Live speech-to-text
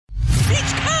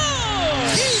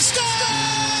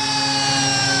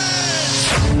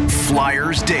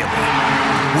Flyers Daily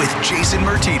with Jason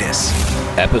Martinez.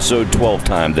 Episode 12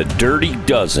 time, the Dirty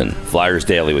Dozen, Flyers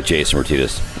Daily with Jason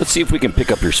Martinez. Let's see if we can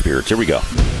pick up your spirits. Here we go.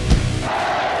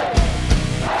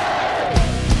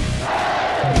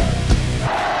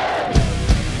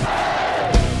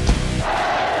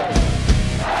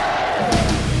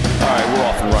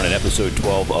 Episode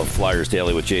 12 of Flyers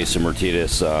Daily with Jason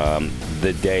Martinez,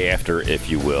 the day after, if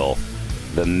you will,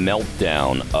 the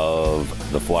meltdown of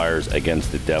the Flyers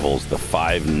against the Devils, the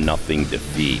 5-0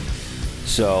 defeat.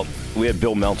 So we had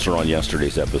Bill Meltzer on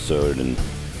yesterday's episode, and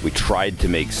we tried to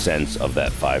make sense of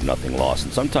that 5-0 loss.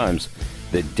 And sometimes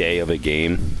the day of a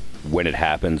game, when it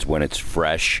happens, when it's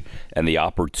fresh, and the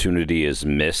opportunity is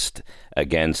missed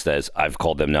against, as I've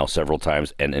called them now several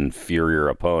times, an inferior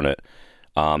opponent,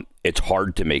 it's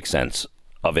hard to make sense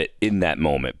of it in that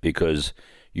moment because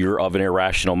you're of an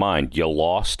irrational mind. You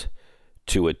lost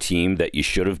to a team that you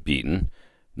should have beaten.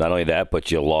 Not only that,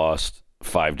 but you lost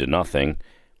 5-0.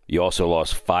 You also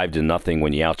lost 5-0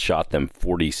 when you outshot them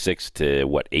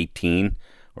 46-18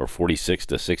 or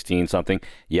 46-16 something.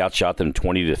 You outshot them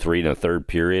 20-3 in the third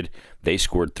period. They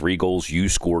scored 3 goals. You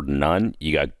scored none.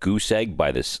 You got goose egged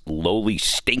by this lowly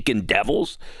stinking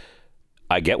Devils.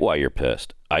 I get why you're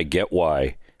pissed. I get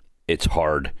why it's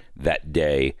hard that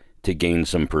day to gain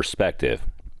some perspective.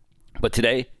 But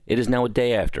today, it is now a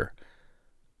day after.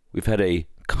 We've had a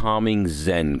calming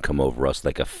zen come over us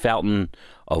like a fountain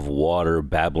of water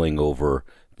babbling over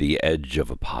the edge of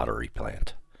a pottery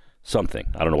plant. Something.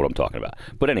 I don't know what I'm talking about.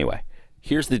 But anyway,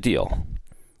 here's the deal.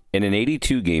 In an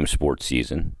 82-game sports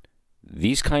season,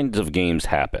 these kinds of games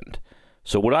happened.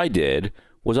 So what I did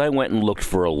was I went and looked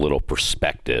for a little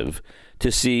perspective to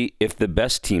see if the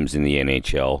best teams in the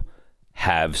NHL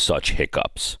have such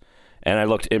hiccups. And I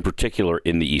looked in particular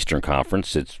in the Eastern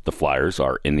Conference. The Flyers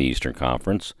are in the Eastern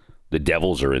Conference. The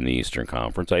Devils are in the Eastern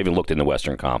Conference. I even looked in the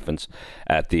Western Conference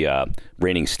at the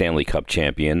reigning Stanley Cup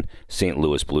champion, St.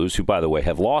 Louis Blues, who, by the way,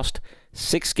 have lost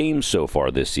 6 games so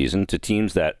far this season to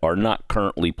teams that are not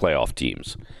currently playoff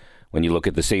teams. When you look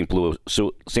at the St.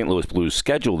 Louis Blues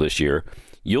schedule this year,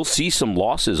 you'll see some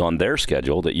losses on their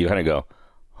schedule that you kind of go,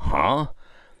 huh?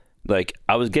 Like,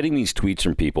 I was getting these tweets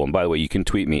from people, and by the way, you can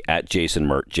tweet me at Jason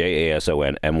Myrt,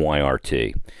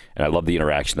 JASONMYRT. And I love the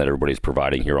interaction that everybody's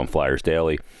providing here on Flyers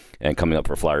Daily. And coming up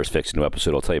for Flyers Fix, a new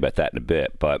episode, I'll tell you about that in a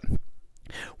bit. But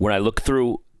when I look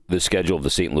through the schedule of the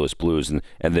St. Louis Blues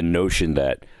and the notion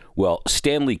that, well,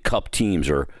 Stanley Cup teams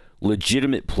or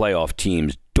legitimate playoff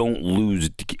teams don't lose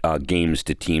games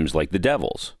to teams like the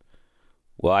Devils.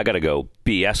 Well, I got to go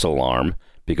BS alarm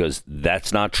because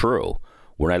that's not true.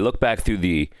 When I look back through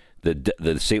the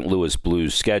St. Louis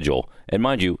Blues schedule, and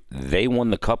mind you, they won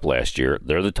the Cup last year.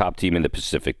 They're the top team in the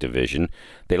Pacific Division.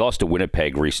 They lost to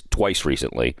Winnipeg twice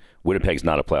recently. Winnipeg's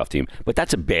not a playoff team, but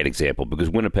that's a bad example because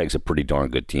Winnipeg's a pretty darn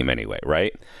good team anyway,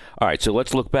 right? All right, so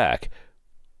let's look back.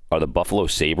 Are the Buffalo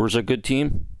Sabres a good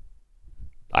team?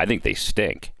 I think they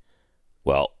stink.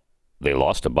 Well, they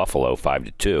lost to Buffalo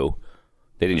 5-2.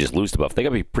 They didn't just lose to Buffalo. They got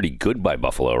to be pretty good by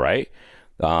Buffalo, right?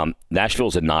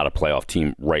 Nashville's not a playoff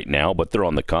team right now, but they're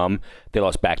on the come. They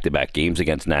lost back-to-back games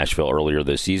against Nashville earlier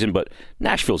this season, but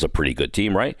Nashville's a pretty good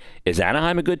team, right? Is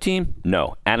Anaheim a good team?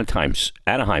 No.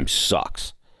 Anaheim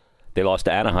sucks. They lost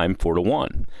to Anaheim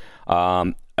 4-1.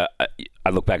 I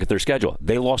look back at their schedule.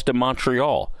 They lost to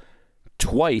Montreal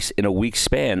twice in a week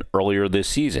span earlier this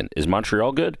season. Is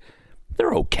Montreal good?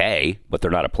 They're okay, but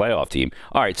they're not a playoff team.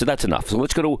 All right, so that's enough. So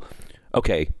let's go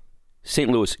to,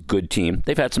 St. Louis, good team.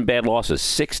 They've had some bad losses,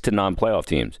 6 to non-playoff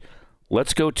teams.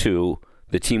 Let's go to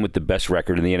the team with the best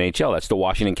record in the NHL. That's the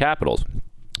Washington Capitals.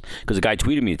 Because a guy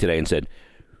tweeted me today and said,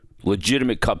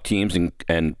 legitimate Cup teams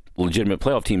and legitimate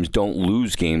playoff teams don't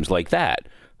lose games like that.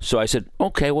 So I said,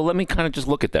 okay, well, let me kind of just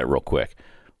look at that real quick.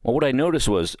 Well, what I noticed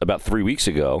was about 3 weeks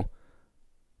ago,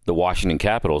 the Washington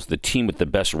Capitals, the team with the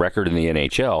best record in the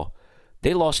NHL,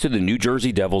 they lost to the New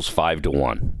Jersey Devils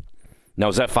 5-1. Now,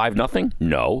 is that 5-0?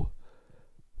 No.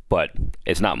 But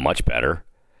it's not much better.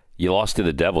 You lost to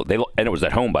the Devils, and it was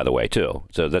at home, by the way, too.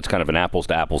 So that's kind of an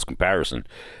apples-to-apples comparison.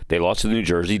 They lost to the New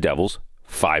Jersey Devils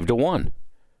 5-1.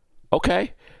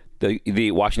 Okay.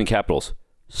 The Washington Capitals,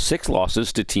 6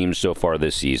 losses to teams so far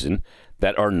this season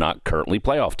that are not currently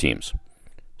playoff teams.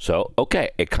 So,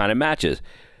 okay, it kind of matches.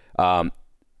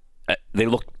 They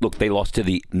lost to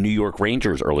the New York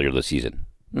Rangers earlier this season.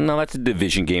 No, that's a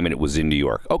division game, and it was in New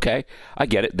York. Okay, I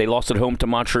get it. They lost at home to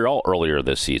Montreal earlier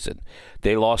this season.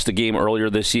 They lost a game earlier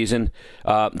this season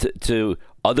to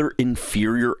other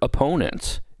inferior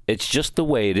opponents. It's just the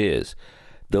way it is.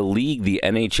 The league, the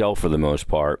NHL for the most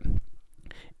part,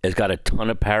 has got a ton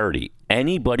of parity.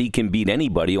 Anybody can beat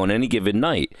anybody on any given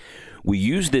night. we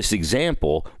use this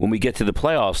example when we get to the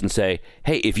playoffs and say,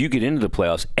 hey, if you get into the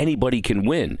playoffs, anybody can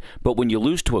win. But when you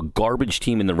lose to a garbage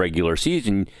team in the regular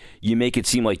season, you make it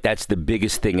seem like that's the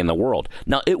biggest thing in the world.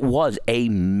 Now, it was a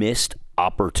missed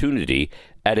opportunity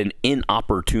at an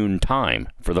inopportune time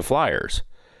for the Flyers.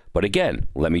 But again,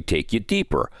 let me take you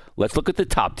deeper. Let's look at the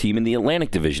top team in the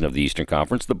Atlantic Division of the Eastern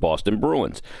Conference, the Boston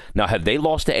Bruins. Now, have they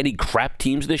lost to any crap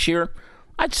teams this year?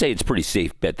 I'd say it's a pretty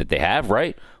safe bet that they have,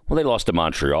 right? Well, they lost to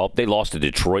Montreal. They lost to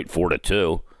Detroit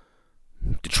 4-2.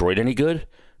 Detroit any good?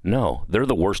 No, they're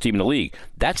the worst team in the league.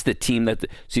 That's the team that...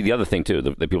 See, the other thing, too,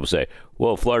 that people say,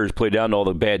 well, Flyers play down to all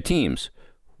the bad teams.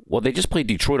 Well, they just played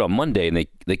Detroit on Monday, and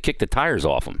they kicked the tires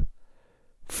off them.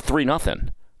 3-0.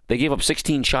 They gave up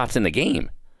 16 shots in the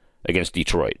game against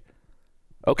Detroit.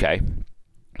 Okay.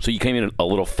 So you came in a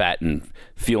little fat and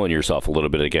feeling yourself a little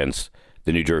bit against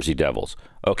the New Jersey Devils.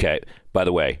 Okay. By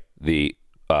the way, the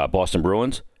Boston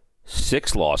Bruins,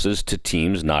 6 losses to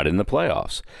teams not in the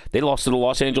playoffs. They lost to the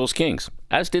Los Angeles Kings,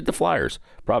 as did the Flyers.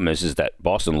 Problem is that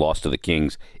Boston lost to the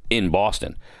Kings in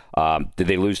Boston. Did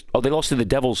they lose? Oh, they lost to the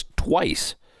Devils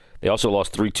twice. They also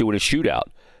lost 3-2 in a shootout.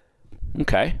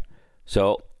 Okay.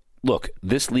 So, look,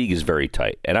 this league is very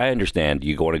tight, and I understand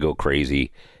you want to go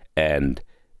crazy, and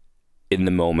in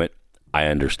the moment, I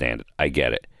understand it. I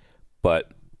get it.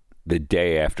 But the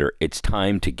day after, it's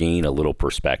time to gain a little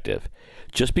perspective.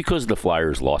 Just because the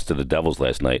Flyers lost to the Devils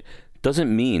last night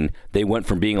doesn't mean they went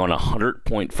from being on a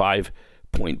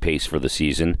 100.5-point pace for the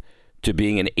season to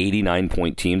being an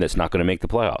 89-point team that's not going to make the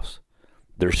playoffs.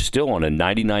 They're still on a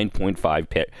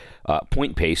 99.5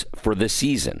 point pace for the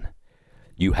season.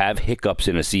 You have hiccups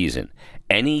in a season.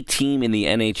 Any team in the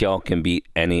NHL can beat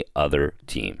any other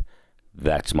team.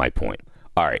 That's my point.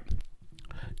 All right.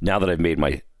 Now that I've made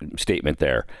my statement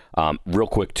there, real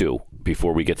quick, too,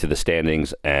 before we get to the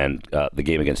standings and the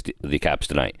game against the Caps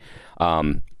tonight.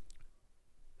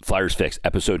 Flyers Fix,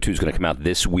 episode 2 is going to come out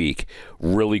this week.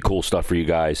 Really cool stuff for you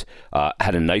guys.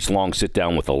 Had a nice long sit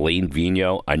down with Alain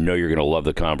Vigneault. I know you're going to love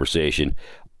the conversation.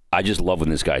 I just love when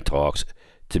this guy talks.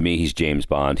 To me, he's James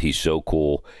Bond. He's so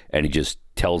cool, and he just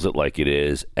tells it like it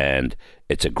is, and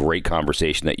it's a great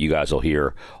conversation that you guys will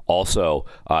hear. Also,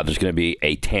 there's going to be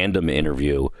a tandem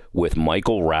interview with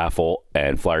Michael Raffle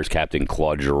and Flyers captain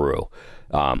Claude Giroux,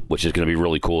 which is going to be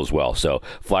really cool as well. So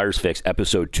Flyers Fix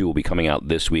episode 2 will be coming out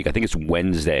this week. I think it's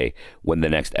Wednesday when the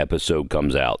next episode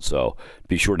comes out. So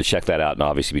be sure to check that out, and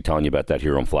obviously be telling you about that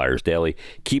here on Flyers Daily.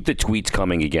 Keep the tweets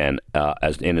coming again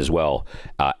as well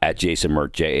at Jason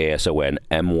Myrt, JASONMYRT,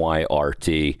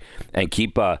 and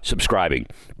keep subscribing.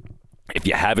 If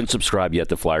you haven't subscribed yet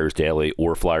to Flyers Daily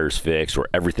or Flyers Fix or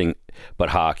Everything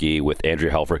But Hockey with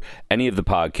Andrea Helfer, any of the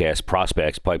podcasts,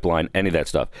 Prospects, Pipeline, any of that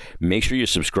stuff, make sure you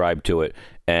subscribe to it.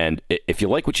 And if you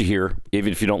like what you hear,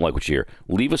 even if you don't like what you hear,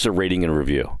 leave us a rating and a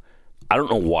review. I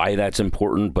don't know why that's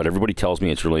important, but everybody tells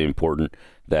me it's really important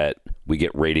that we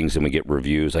get ratings and we get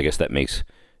reviews. I guess that makes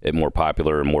it more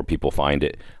popular and more people find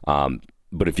it.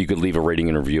 But if you could leave a rating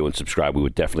and review and subscribe, we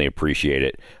would definitely appreciate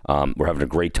it. We're having a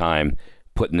great time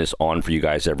putting this on for you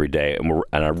guys every day, and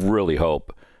I really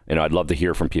hope, I'd love to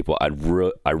hear from people. I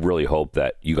really hope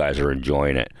that you guys are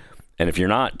enjoying it. And if you're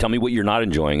not, tell me what you're not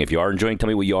enjoying. If you are enjoying, tell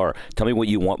me what you are. Tell me what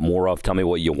you want more of. Tell me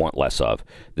what you want less of.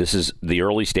 This is the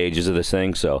early stages of this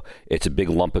thing, so it's a big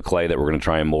lump of clay that we're going to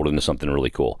try and mold into something really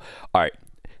cool. All right.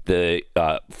 The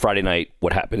Friday night,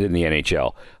 what happened in the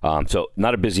NHL. So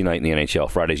not a busy night in the NHL.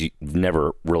 Fridays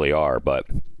never really are, but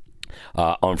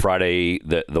on Friday,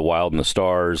 the Wild and the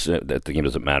Stars, the game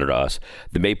doesn't matter to us.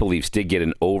 The Maple Leafs did get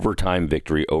an overtime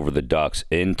victory over the Ducks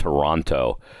in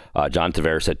Toronto. John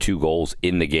Tavares had 2 goals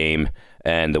in the game,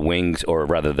 and the Wings, or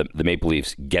rather the Maple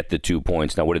Leafs, get the 2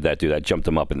 points. Now, what did that do? That jumped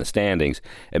them up in the standings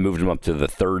and moved them up to the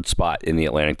 3rd spot in the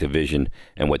Atlantic Division.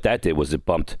 And what that did was it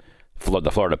bumped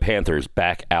the Florida Panthers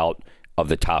back out of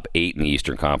the top 8 in the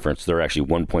Eastern Conference. They're actually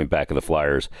 1 point back of the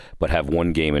Flyers, but have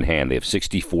 1 game in hand. They have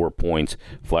 64 points.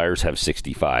 Flyers have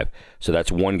 65. So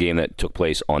that's one game that took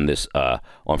place on this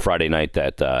on Friday night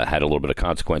that had a little bit of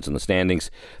consequence in the standings.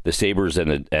 The Sabres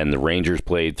and the Rangers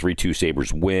played. 3-2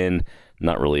 Sabres win.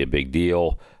 Not really a big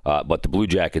deal. But the Blue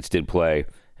Jackets did play.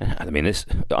 I mean, this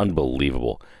is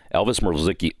unbelievable. Elvis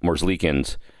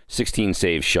Merzlikins, 16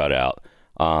 saves shutout.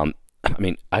 I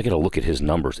mean, I got to look at his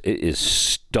numbers. It is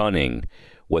stunning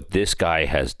what this guy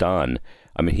has done.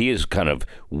 I mean, he has kind of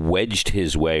wedged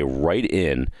his way right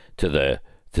in to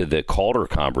the Calder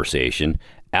conversation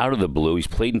out of the blue. He's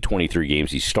played in 23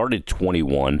 games. He started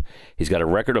 21. He's got a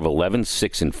record of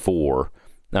 11-6-4.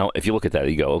 Now, if you look at that,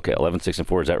 you go, okay,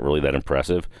 11-6-4, is that really that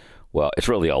impressive? Well, it's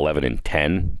really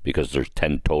 11-10 because there's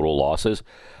 10 total losses.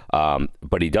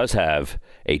 But he does have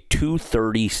a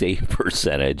 .230 save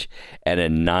percentage and a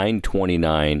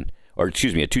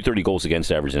 230 goals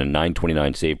against average and a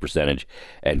 929 save percentage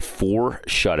and 4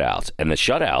 shutouts. And the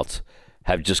shutouts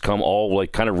have just come all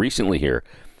like kind of recently here.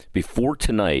 Before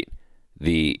tonight,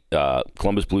 the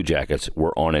Columbus Blue Jackets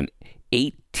were on an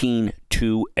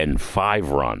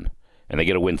 18-2-5 run. And they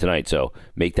get a win tonight, so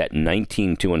make that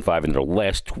 19-2-5 in their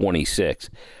last 26.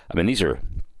 I mean, these are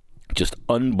just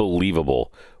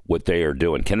unbelievable what they are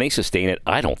doing. Can they sustain it?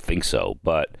 I don't think so,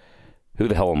 but who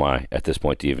the hell am I at this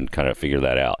point to even kind of figure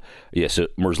that out? Yeah, so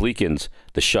Merzlikins,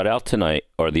 the shutout tonight,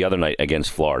 or the other night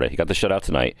against Florida. He got the shutout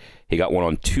tonight. He got one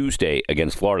on Tuesday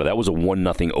against Florida. That was a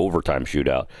 1-0 overtime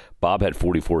shootout. Bob had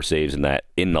 44 saves in that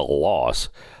in the loss.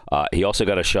 He also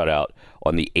got a shutout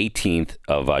on the 18th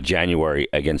of January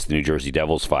against the New Jersey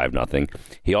Devils, 5-0.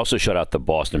 He also shut out the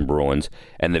Boston Bruins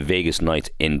and the Vegas Knights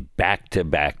in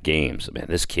back-to-back games. Man,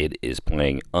 this kid is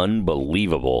playing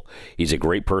unbelievable. He's a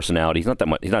great personality. He's not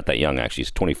that young, actually.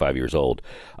 He's 25 years old.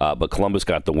 But Columbus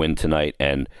got the win tonight,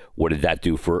 and what did that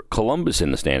do for Columbus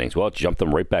in the standings? Well, it jumped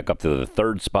them right back up to the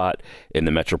 3rd spot in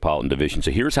the Metropolitan Division.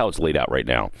 So here's how it's laid out right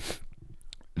now.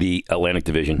 The Atlantic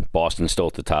Division, Boston still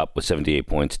at the top with 78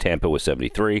 points. Tampa with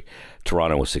 73.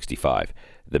 Toronto with 65.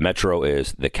 The Metro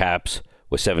is the Caps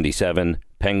with 77.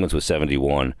 Penguins with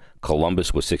 71.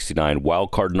 Columbus with 69.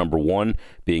 Wild card number 1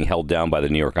 being held down by the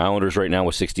New York Islanders right now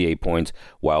with 68 points.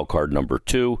 Wild card number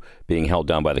 2 being held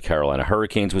down by the Carolina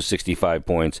Hurricanes with 65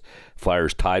 points.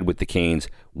 Flyers tied with the Canes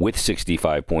with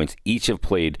 65 points. Each have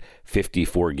played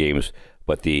 54 games.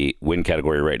 But the win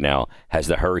category right now has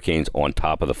the Hurricanes on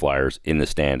top of the Flyers in the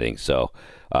standings. So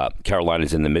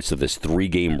Carolina's in the midst of this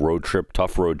 3-game road trip,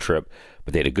 tough road trip.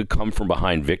 But they had a good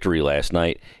come-from-behind victory last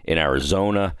night in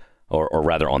Arizona, or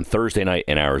rather on Thursday night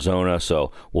in Arizona.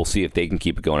 So we'll see if they can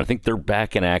keep it going. I think they're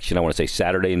back in action, I want to say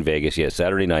Saturday in Vegas. Yeah,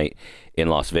 Saturday night in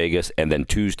Las Vegas, and then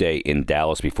Tuesday in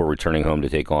Dallas before returning home to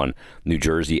take on New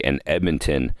Jersey and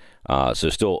Edmonton. So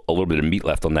still a little bit of meat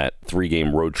left on that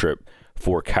 3-game road trip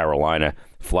for Carolina.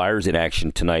 Flyers in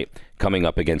action tonight coming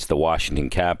up against the Washington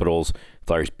Capitals.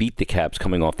 Flyers beat the Caps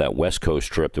coming off that West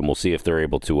Coast trip, and we'll see if they're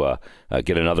able to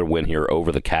get another win here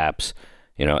over the Caps.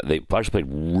 You know, the Flyers played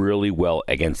really well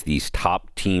against these top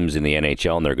teams in the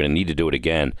NHL, and they're going to need to do it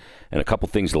again. And a couple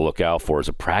things to look out for is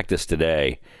a practice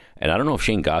today. And I don't know if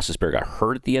Shane Gostisbehere got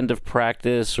hurt at the end of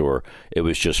practice or it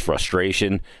was just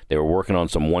frustration. They were working on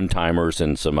some one-timers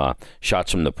and some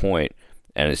shots from the point.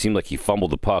 And it seemed like he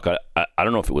fumbled the puck. I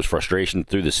don't know if it was frustration,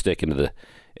 threw the stick into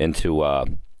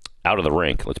out of the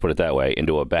rink, let's put it that way,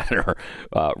 into a banner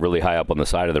really high up on the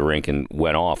side of the rink and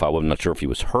went off. I was not sure if he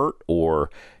was hurt or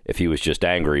if he was just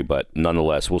angry, but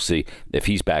nonetheless, we'll see if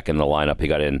he's back in the lineup. He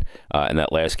got in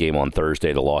that last game on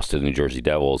Thursday, the loss to the New Jersey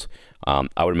Devils.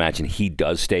 I would imagine he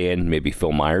does stay in. Maybe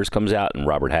Phil Myers comes out and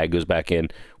Robert Hagg goes back in.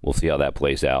 We'll see how that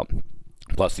plays out.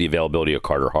 Plus the availability of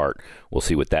Carter Hart. We'll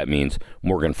see what that means.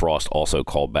 Morgan Frost also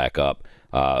called back up.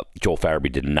 Joel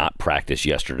Farabee did not practice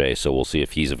yesterday, so we'll see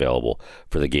if he's available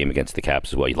for the game against the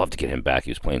Caps as well. You'd love to get him back.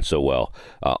 He was playing so well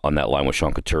on that line with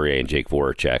Sean Couturier and Jake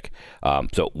Voracek.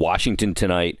 So Washington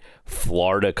tonight,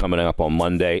 Florida coming up on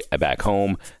Monday back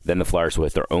home. Then the Flyers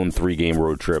with their own 3-game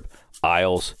road trip.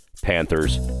 Isles,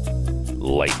 Panthers,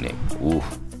 Lightning.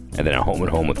 Oof. And then a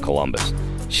home-and-home with Columbus.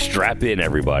 Strap in,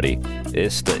 everybody.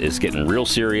 This is getting real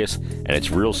serious, and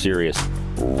it's real serious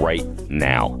right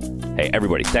now. Hey,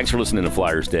 everybody, thanks for listening to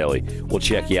Flyers Daily. We'll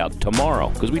check you out tomorrow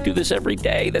because we do this every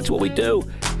day. That's what we do.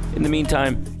 In the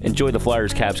meantime, enjoy the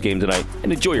Flyers-Caps game tonight,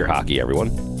 and enjoy your hockey,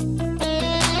 everyone.